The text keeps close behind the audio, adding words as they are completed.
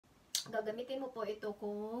Gagamitin mo po ito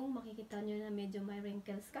kung makikita nyo na medyo may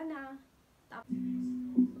wrinkles ka na.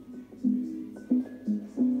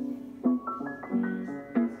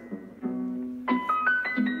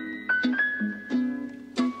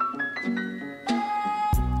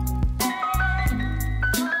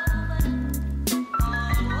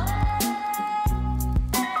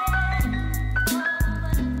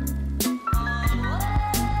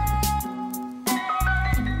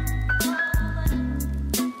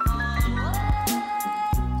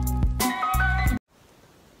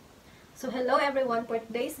 So, hello everyone, for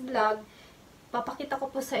today's vlog, papakita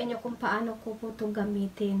ko po sa inyo kung paano ko po ito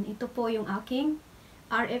gamitin. Ito po yung aking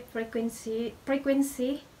RF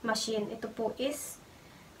frequency machine. Ito po is,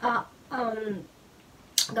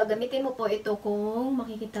 gagamitin mo po ito kung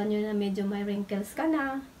makikita nyo na medyo may wrinkles ka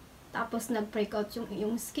na. Tapos nag-break out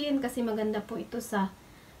yung skin kasi maganda po ito sa,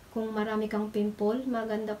 kung marami kang pimple,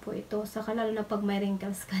 maganda po ito sa lalo na pag may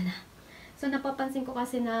wrinkles ka na. So, napapansin ko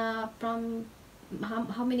kasi na from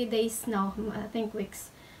how many days now, I think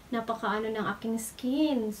weeks, napakaano ng aking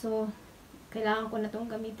skin. So, kailangan ko na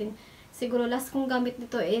itong gamitin. Siguro last kong gamit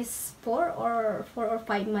nito is 4 or 5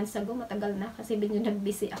 months ago. Matagal na kasi medyo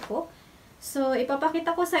nag-busy ako. So,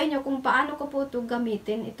 ipapakita ko sa inyo kung paano ko po ito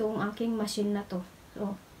gamitin, itong aking machine na to.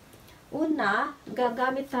 So, una,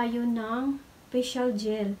 gagamit tayo ng facial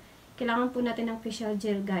gel. Kailangan po natin ng facial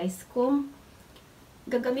gel, guys. Kung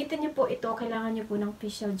gagamitin niyo po ito, kailangan niyo po ng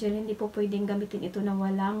facial gel. Hindi po pwedeng gamitin ito na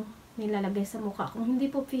walang nilalagay sa mukha. Kung hindi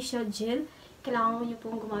po facial gel, kailangan niyo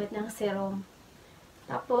pong gumamit ng serum.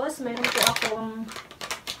 Tapos, mayroon po akong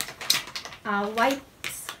white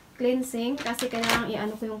cleansing kasi kailangan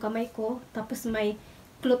i-ano ko yung kamay ko. Tapos, may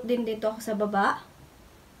cloth din dito ako sa baba.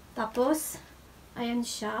 Tapos, ayan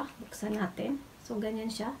siya. Buksan natin. So, ganyan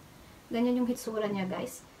siya. Ganyan yung hitsura niya,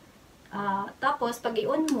 guys. Tapos,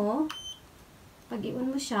 pag-i-on mo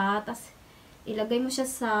siya, tapos ilagay mo siya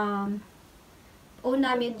sa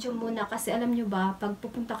una, medium muna, kasi alam nyo ba, pag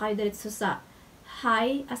pupunta kayo diretso sa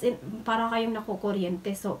high, as in, para kayong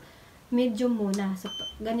nakukuryente, so, medium muna, so,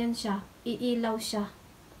 ganyan siya, iilaw siya,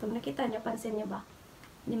 pag nakita nyo, pansin nyo ba,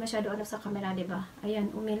 hindi masyado ano sa camera, diba,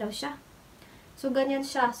 ayan, umilaw siya, so, ganyan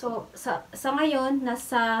siya, so, sa ngayon,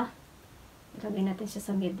 ilagay natin siya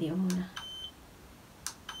sa medium muna,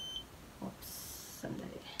 oops,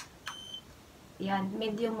 sandali. Yan,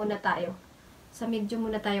 medium muna tayo. Sa medium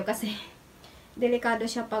muna tayo kasi delikado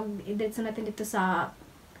siya pag i-diretso natin dito sa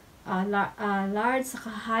large saka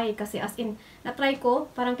high. Kasi as in, na-try ko,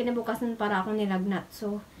 parang kinabukasan para akong nilagnat.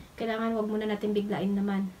 So, kailangan wag muna natin biglain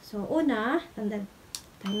naman. So, una,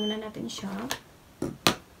 tayo muna natin siya.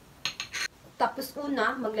 Tapos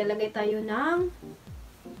una, maglalagay tayo ng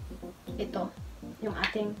ito, yung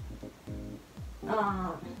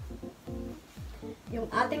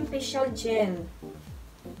ating facial gel.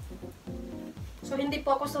 So, hindi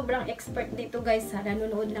po ako sobrang expert dito, guys.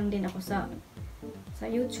 Nanonood lang din ako sa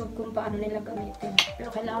YouTube kung paano nila gamitin. Pero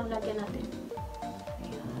kailangan lagyan natin.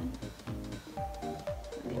 Ayan.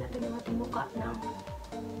 Lagyan natin yung ating mukha na.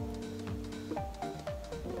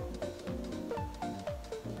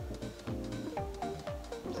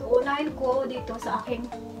 So, unahin ko dito sa aking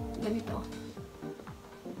ganito.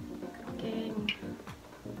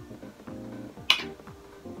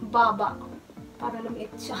 Baba para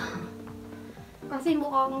lumiit siya. Kasi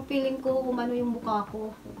mukhang feeling ko umano yung mukha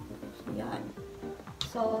ko. So, yan.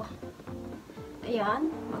 So,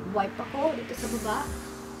 ayan. Mag-wipe ako dito sa baba.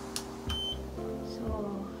 So,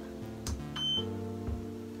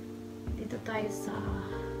 dito tayo sa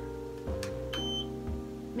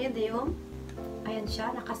medium. Ayan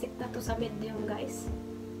siya. Nakasit na to sa medium, guys.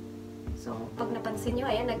 So, pag napansin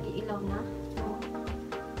nyo, ayan, nag-iilaw na. So,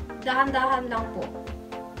 dahan-dahan lang po.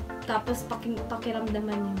 Tapos,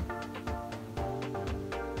 pakiramdaman nyo.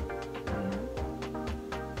 Ayan.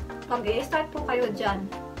 Pag i-start po kayo dyan,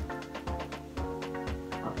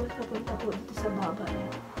 tapos papunta po dito sa baba niya.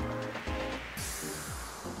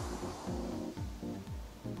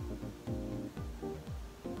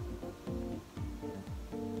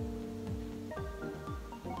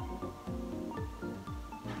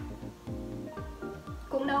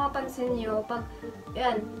 Kung napapansin nyo, pag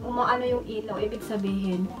yan, umaano yung ilaw, ibig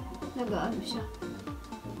sabihin, nag-ano siya.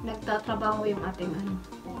 Nagtatrabaho yung ating ano.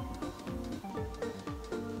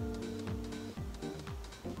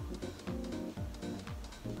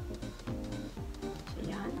 So,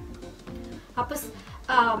 yan. Tapos,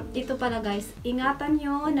 ito pala guys, ingatan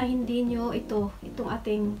nyo na hindi nyo itong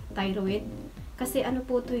ating thyroid. Kasi ano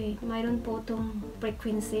po to eh, mayroon po itong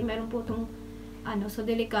frequency, mayroon po itong ano, so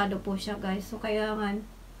delikado po siya guys. So, kailangan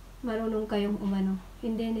marunong kayong umano.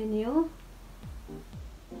 Hindi ninyo.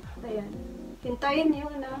 Ayan. Hintayin nyo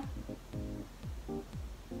na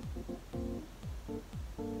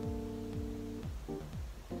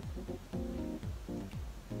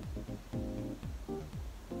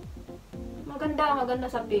maganda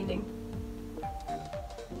sa feeling.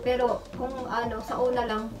 Pero kung ano, sa una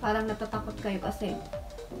lang, parang natatakot kayo kasi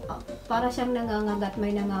para siyang nangangagat,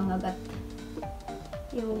 may nangangagat.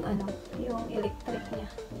 Yung ano, yung electric niya.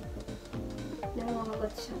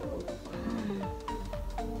 Nangangagat siya.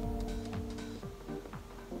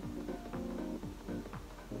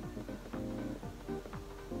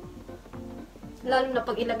 Lalo na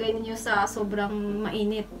pag ilagay niyo sa sobrang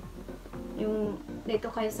mainit. Yung dito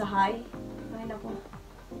kayo sa high. Ay naku.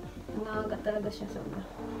 Nangangagat talaga siya sobra.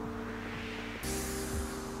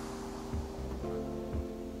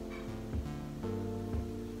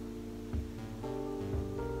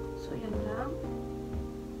 So yan lang.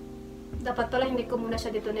 Dapat pala hindi ko muna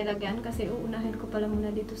siya dito nilagyan kasi uunahin ko pala muna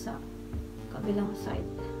dito sa kabilang side.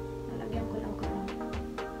 Nalagyan ko lang.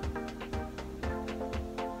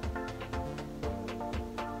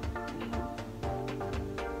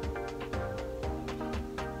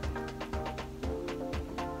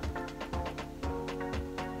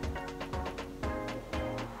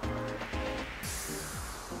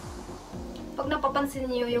 Pag napapansin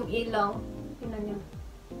niyo yung ilaw, tingnan niyo.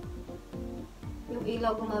 Yung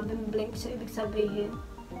ilaw bumabimblink siya, ibig sabihin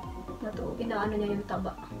na to, inaano niya yung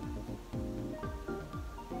taba.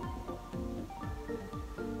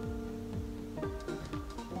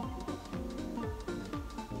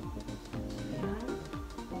 Ayan.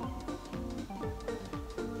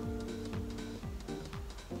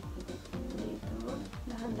 Dito,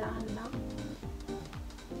 dahan-dahan lang.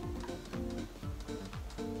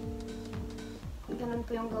 Ganun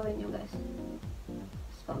po yung gawin nyo guys.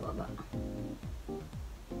 Tapos pababa.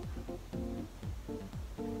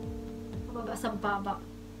 Pababa sa baba.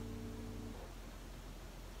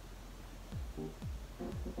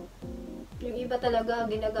 Yung iba talaga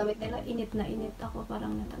ginagamit nila init na init. Ako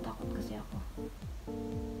parang natatakot kasi ako.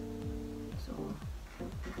 So,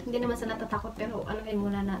 hindi naman sa natatakot pero anuin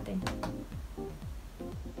muna natin.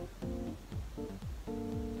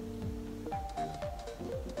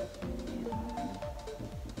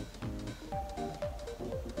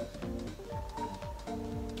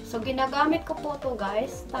 So, ginagamit ko po to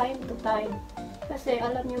guys, time to time. Kasi,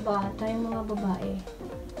 alam nyo ba, tayong mga babae,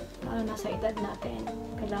 lalo na sa edad natin,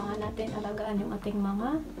 kailangan natin alagaan yung ating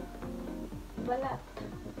mga balat.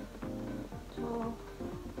 So,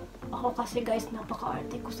 ako kasi guys,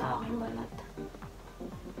 napaka-arte ko sa aking balat.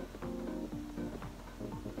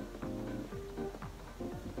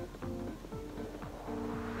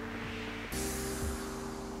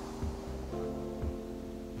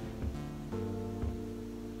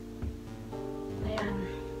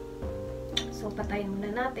 So, patayin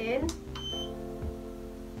muna natin.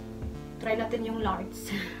 Try natin yung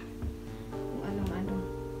large. Kung anong-ano.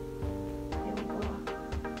 Ewan ko.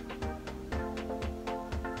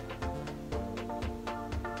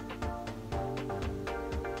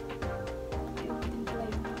 Ayaw natin pala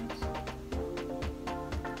yung large.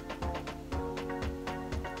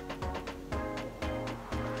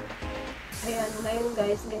 Ayan, ngayon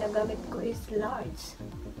guys, ginagamit ko is large.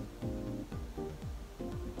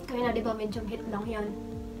 Kaya na, diba, medyo hit lang yan.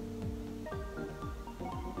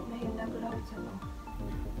 Ngayon, nag-large ako.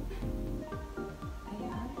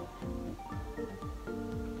 Ayan.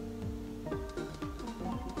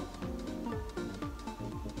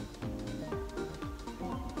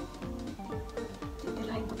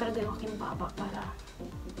 Titirahin ko talaga yung aking baba para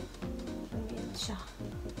lumit siya.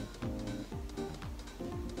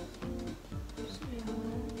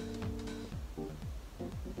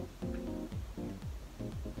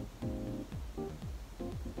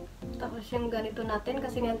 Tapos yung ganito natin,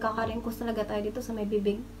 kasi nga kakaringkos talaga tayo dito sa may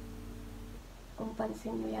bibig. Kung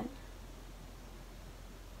pansin nyo yan.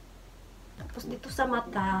 Tapos dito sa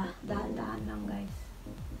mata, dahan-dahan lang guys.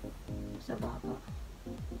 Sa baba.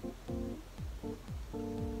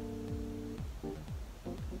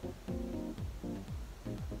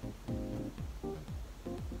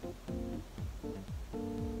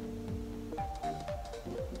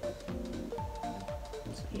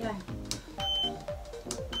 So yan.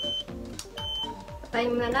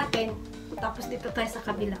 Patayin muna natin. Tapos dito tayo sa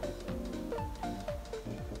kabila.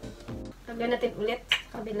 Lagyan natin ulit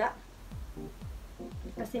sa kabila.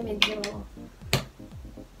 Kasi medyo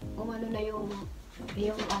umano na yung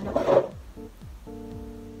ano.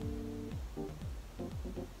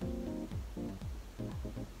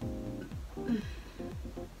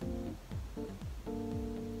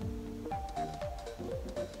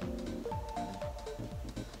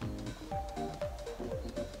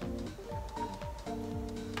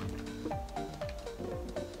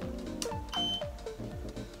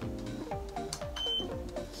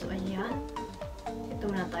 So, ayan. Ito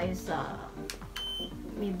muna tayo sa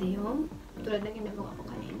medium. tulad ng ginagawa ko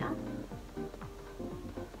kanina.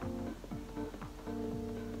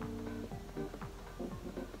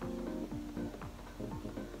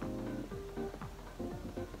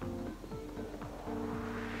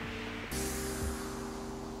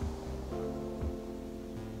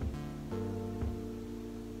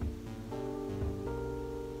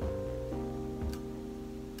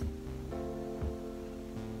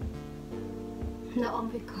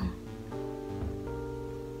 Naamoy ko.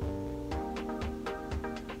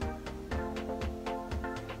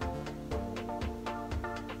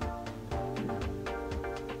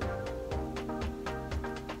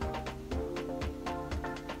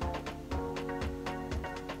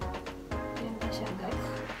 Yan na siya, guys.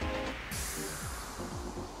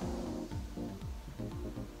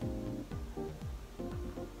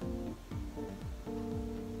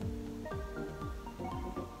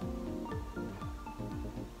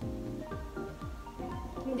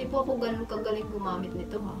 Hindi po ako ganun kagaling gumamit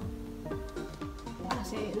nito, ha.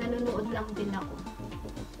 Kasi nanonood lang din ako.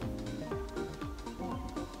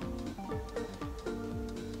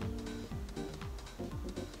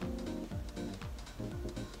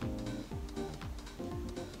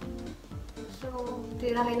 So,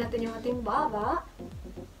 tirahin natin yung ating baba.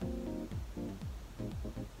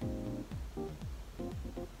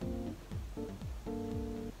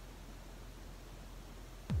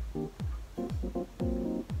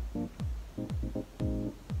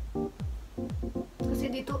 Kasi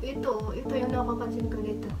dito, ito yung nakapansin ko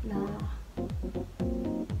dito na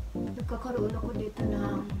nagkakaroon ako dito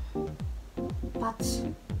ng patch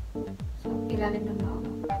sa ilalim ng baba.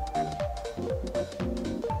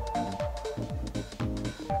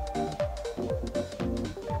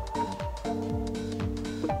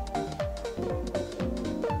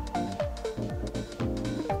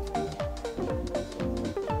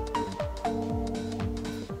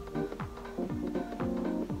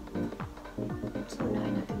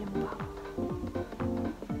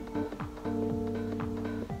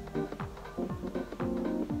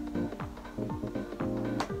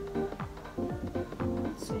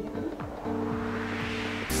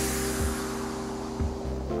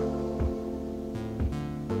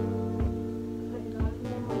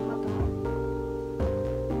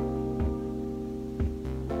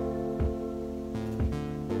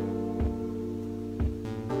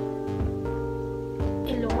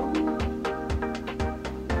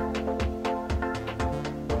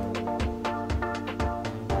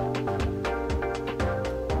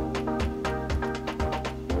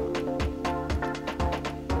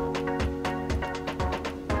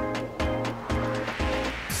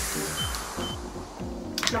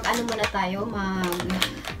 Mag-ano muna tayo,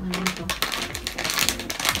 ano ito?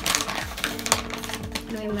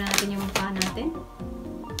 Gawin muna natin yung mukha natin.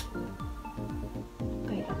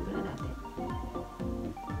 Okay, lang muna natin.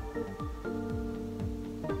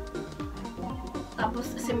 Tapos,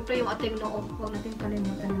 siyempre yung ating noo. Huwag natin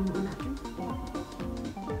kalimutan yung noo natin.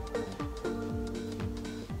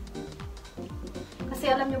 Kasi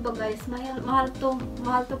alam nyo ba guys, mahal to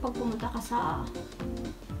pag pumunta ka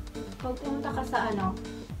sa ano,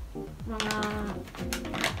 mga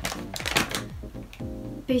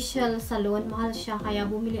facial salon, mahal siya, kaya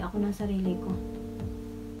bumili ako ng sarili ko.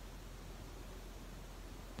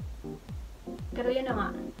 Pero yun na nga,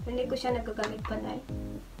 hindi ko siya nagagamit panay.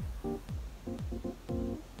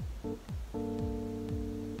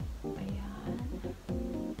 Ayan.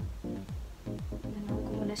 Nanong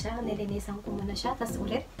ko muna siya, nilinisan ko muna siya, tas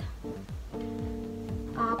ulit.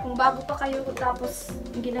 Kung bago pa kayo, tapos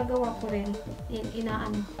ginagawa ko rin,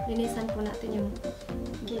 linisan po natin yung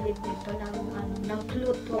gilid dito ng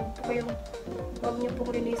cloth. Huwag nyo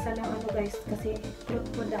pong linisan ng ano guys, kasi cloth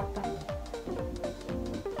po dapat.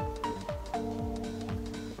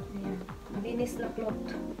 Ayan, malinis na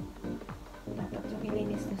cloth. Dapat yung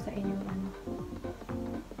ilinis nyo sa inyong ano.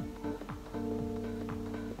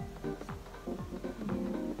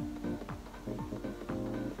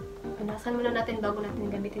 Punasan muna natin bago natin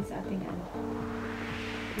gamitin sa ating ano.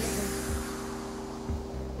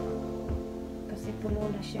 Kasi puno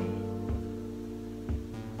na siya eh.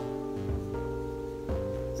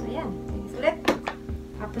 So yan, ulit.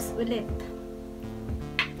 Tapos ulit.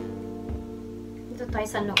 Dito tayo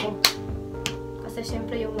sa noo. Kasi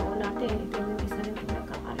syempre yung noo natin, ito yung isa rin po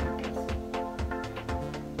nagkakarinkles.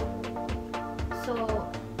 So,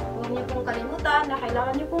 huwag niyo pong kalimutan na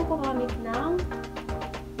kailangan niyo pong gumamit ng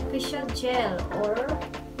facial gel or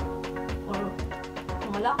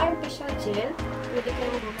kung wala kayong facial gel, pwede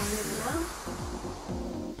kayong gumamit ng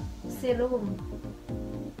serum.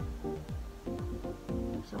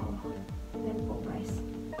 So, yan po guys.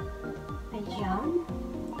 Ayan.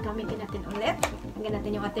 Gamitin natin ulit. Lagyan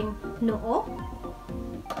natin yung ating noo.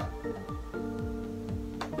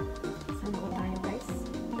 Sa noo tayo, guys.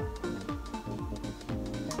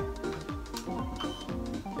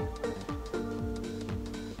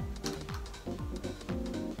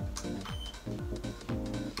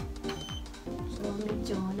 So,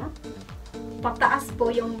 medyo na. Pataas po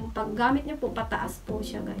yung paggamit nyo po, pataas po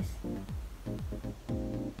siya, guys.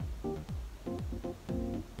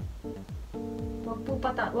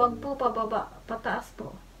 Wag po pababa, pataas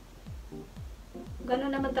po. Ganun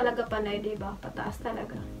naman talaga panay, diba? Pataas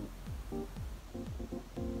talaga.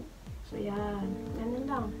 So, yan. Ganun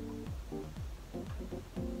lang.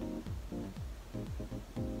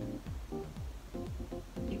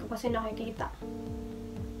 Hindi ko kasi nakikita.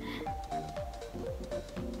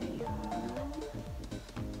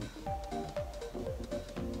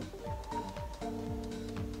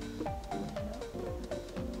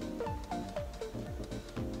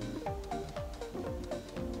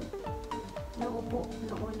 Naupo,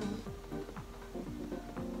 nauno.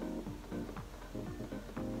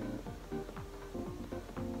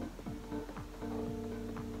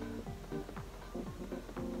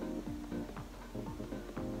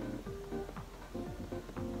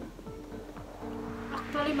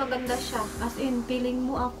 Actually, maganda siya. As in, feeling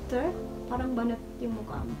mo after, parang banat yung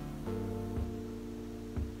mukha mo.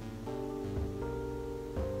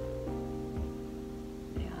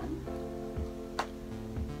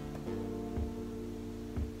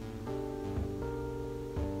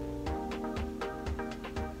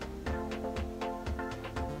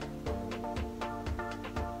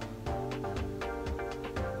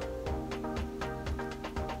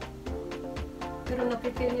 Pero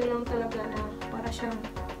napipil nyo lang talaga na para siyang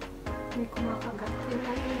may kumakagat. Yun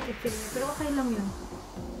lang yung napipil nyo. Pero okay lang yun.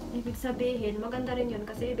 Ibig sabihin, maganda rin yun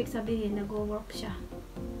kasi ibig sabihin nag-work siya.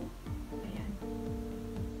 Ayan.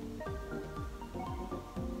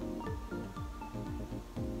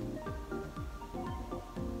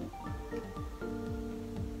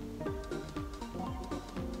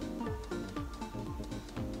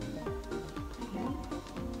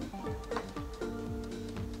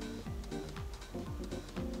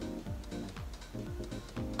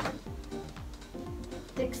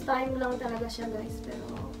 Takes time lang talaga siya, guys,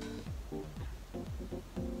 pero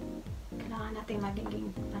kailangan natin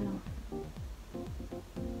magiging ano.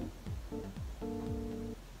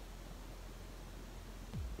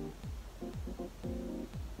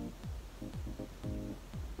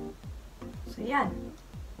 So, yan.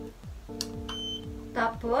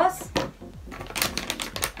 Tapos,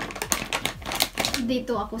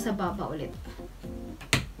 dito ako sa baba ulit.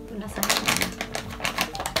 Punasan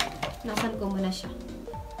ko muna siya.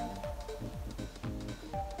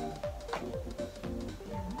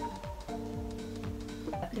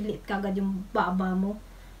 Lilit kagad yung baba mo.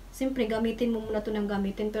 Siyempre, gamitin mo muna ito ng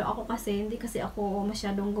gamitin. Pero ako kasi, hindi kasi ako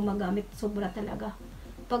masyadong gumagamit. Sobra talaga.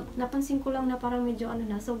 Pag napansin ko lang na parang medyo ano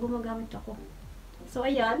na, so gumagamit ako. So,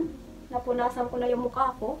 ayan. Napunasan ko na yung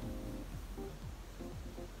mukha ko.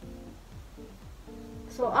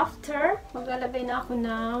 So, after, maglalagay na ako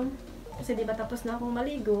ng, kasi diba tapos na akong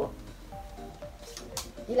maligo,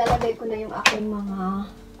 ilalagay ko na yung aking mga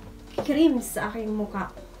creams sa aking mukha.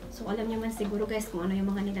 So, alam niyo man siguro, guys, kung ano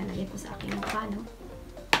yung mga nilalagay ko sa aking mukha, no?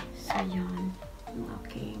 So, yan.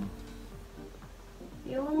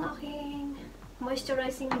 Yung aking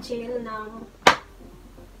moisturizing gel ng,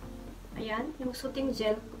 ayan, yung soothing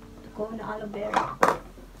gel ko na aloe vera.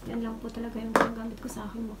 Yan lang po talaga yung ginagamit ko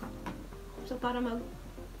sa aking mukha. So, para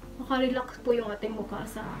makarelax po yung ating mukha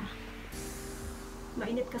sa,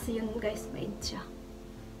 mainit kasi yun, guys, mainit siya.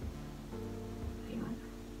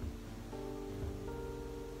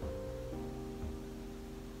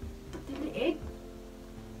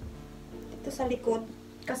 Ito sa likod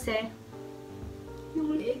kasi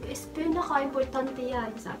yung liig is pinaka-importante yan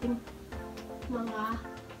sa ating mga,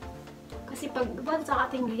 kasi pag sa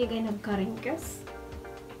ating liig ay nagka-wrinkles,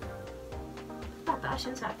 tataas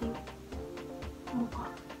yan sa ating mukha.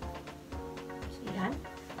 So yan.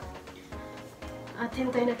 At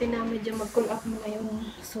hintay natin na medyo mag-cool up muna yung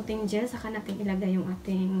soothing gel, saka natin ilagay yung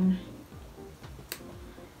ating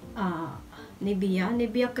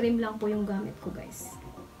Nivea cream lang po yung gamit ko, guys.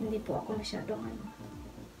 Hindi po ako masyadong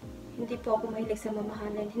hindi po ako mahilig sa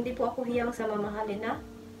mamahalin. Hindi po ako hiyang sa mamahalin na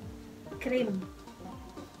cream.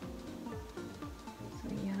 So,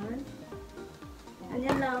 yan.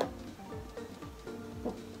 Ayan lang.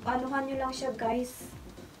 Anuhan nyo lang siya, guys.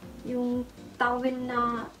 Yung towel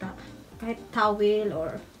na, kahit towel or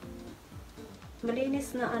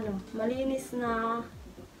malinis na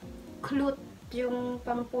cloth yung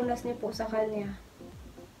pampunas niyo po sa kanya.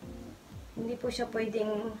 Hindi po siya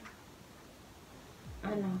pwedeng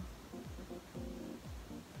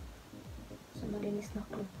sa malinis na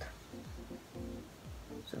cloth.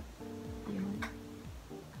 So, yun.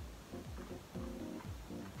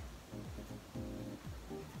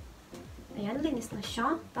 Ayan, linis na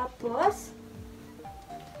siya. Tapos,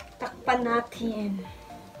 takpan natin.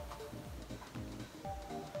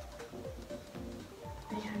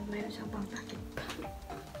 Ayan, mayroon siyang pang-takip.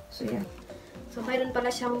 So, yan. So, mayroon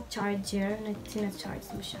pala siyang charger na sinacharge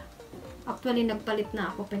mo siya. Actually, nagpalit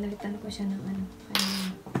na ako. Pinalitan ko siya ng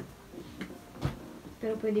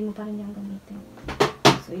pero pwede mo pa rin niyang gamitin.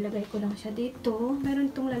 So, ilagay ko lang siya dito. Mayroon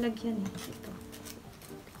itong lalagyan eh. Dito.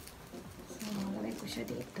 So, lagay ko siya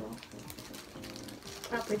dito.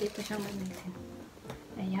 Pwede ko siyang gamitin.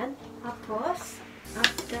 Ayan. Tapos,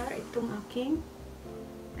 after itong aking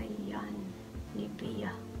ayan,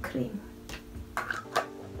 Nivea cream.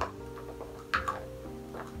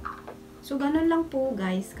 So, ganun lang po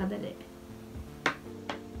guys, kadali.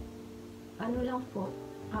 Ano lang po,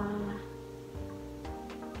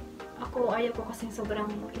 ako ayaw ko kasing sobrang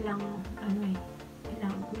ilang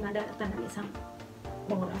nadalatan ng isang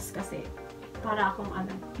oras kasi para akong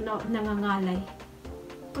nangangalay.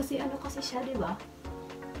 Kasi kasi siya, di ba?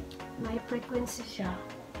 May frequency siya.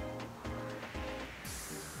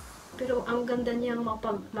 Pero ang ganda niyang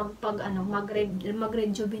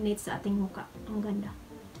mag-rejuvenate sa ating mukha. Ang ganda.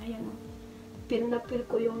 Ayan o. Pil na pil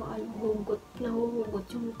ko yung nahuhugot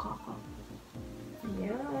yung mukha ko.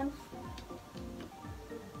 Ayan.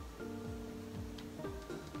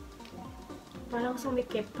 Parang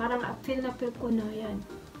sumikip. Parang feel na feel ko na yan.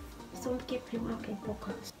 Sumikip yung aking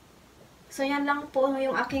focus. So, yan lang po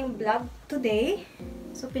yung aking vlog today.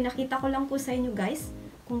 So, pinakita ko lang po sa inyo guys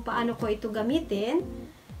kung paano ko ito gamitin.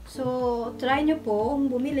 So, try nyo po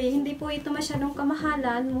bumili. Hindi po ito masyadong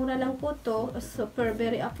kamahalan. Mura lang po to. Super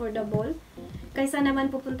very affordable. Kaysa naman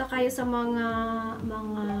pupunta kayo sa mga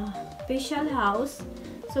facial house.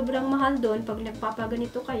 Sobrang mahal doon. Pag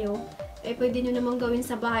nagpapaganito kayo, pwede nyo namang gawin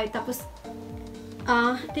sa bahay. Tapos,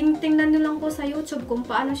 tingnan nyo lang po sa YouTube kung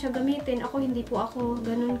paano siya gamitin. Ako, hindi po ako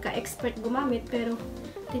ganun ka-expert gumamit, pero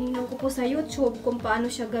tinignan ko po sa YouTube kung paano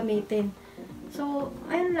siya gamitin. So,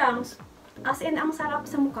 ayun lang. As in, ang sarap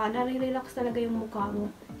sa mukha. Nare-relax talaga yung mukha mo.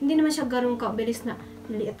 Hindi naman siya ganun ka-bilis na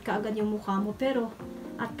liit ka agad yung mukha mo. Pero,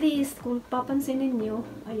 at least, kung papansinin nyo,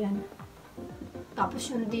 ayan. Tapos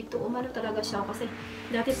yun dito, umano talaga siya. Kasi,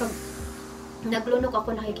 dati pag naglunok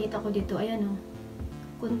ako, nakikita ko dito, ayan o.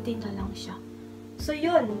 Kunti na lang siya. So,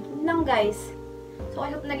 yun lang guys. So,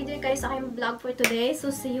 I hope nag-enjoy kayo sa aking vlog for today. So,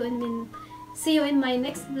 see you in my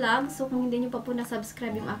next vlog. So, kung hindi nyo pa po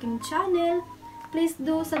na-subscribe yung aking channel, please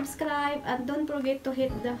do subscribe and don't forget to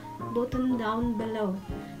hit the button down below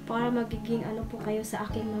para magiging po kayo sa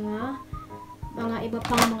aking mga iba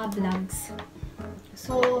pang mga vlogs.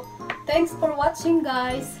 So, thanks for watching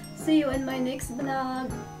guys. See you in my next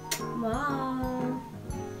vlog. Bye!